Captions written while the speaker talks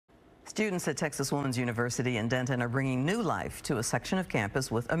Students at Texas Woman's University in Denton are bringing new life to a section of campus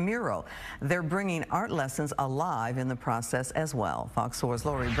with a mural. They're bringing art lessons alive in the process as well. Fox 4's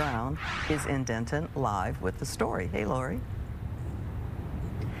Lori Brown is in Denton live with the story. Hey, Lori.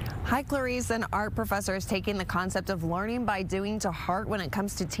 Hi, Clarice. An art professor is taking the concept of learning by doing to heart when it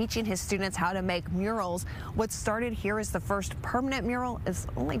comes to teaching his students how to make murals. What started here as the first permanent mural is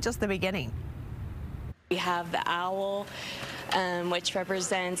only just the beginning. We have the owl, which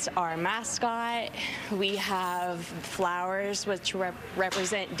represents our mascot. We have flowers, which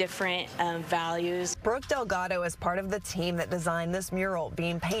represent different values. Brooke Delgado is part of the team that designed this mural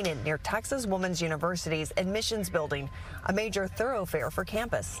being painted near Texas Woman's University's admissions building, a major thoroughfare for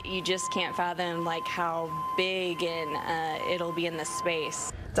campus. You just can't fathom how big and it'll be in the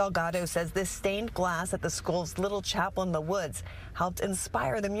space. Delgado says this stained glass at the school's little chapel in the woods helped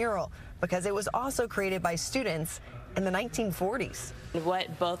inspire the mural because it was also created by students in the 1940s.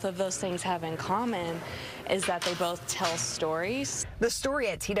 What both of those things have in common is that they both tell stories. The story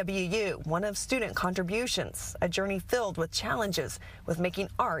at TWU, one of student contributions, a journey filled with challenges with making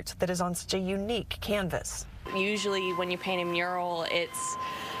art that is on such a unique canvas. Usually when you paint a mural, it's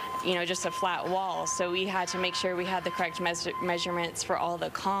just a flat wall. So we had to make sure we had the correct measurements for all the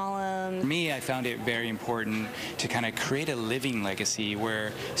columns. For me, I found it very important to kind of create a living legacy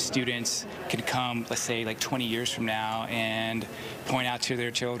where students could come, let's say 20 years from now, and point out to their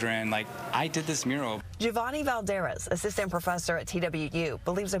children, I did this mural. Giovanni Valderas, assistant professor at TWU,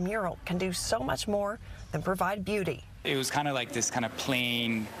 believes a mural can do so much more than provide beauty. It was kind of like this kind of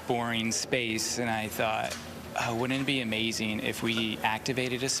plain, boring space, and I thought, wouldn't it be amazing if we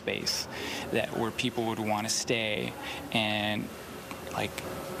activated a space where people would want to stay and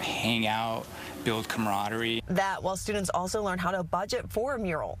hang out, build camaraderie. That while students also learn how to budget for a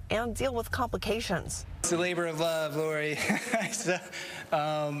mural and deal with complications. It's a labor of love, Lori. So,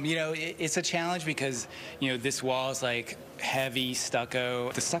 it's a challenge because, this wall is heavy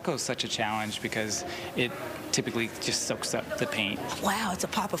stucco. The stucco is such a challenge because it typically just soaks up the paint. Wow, it's a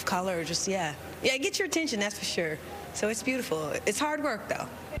pop of color, yeah, it gets your attention, that's for sure. So it's beautiful. It's hard work, though.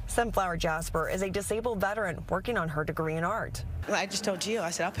 Sunflower Jasper is a disabled veteran working on her degree in art. I just told Jill, I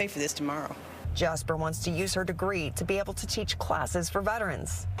said, I'll pay for this tomorrow. Jasper wants to use her degree to be able to teach classes for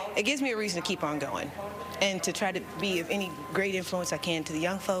veterans. It gives me a reason to keep on going and to try to be of any great influence I can to the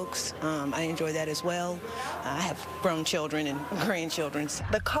young folks. I enjoy that as well. I have grown children and grandchildren.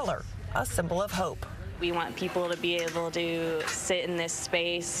 The color, a symbol of hope. We want people to be able to sit in this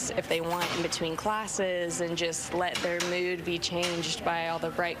space if they want in between classes and just let their mood be changed by all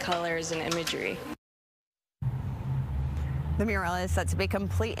the bright colors and imagery. The mural is set to be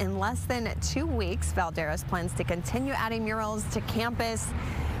complete in less than 2 weeks. Valderas plans to continue adding murals to campus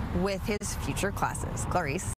with his future classes. Clarice.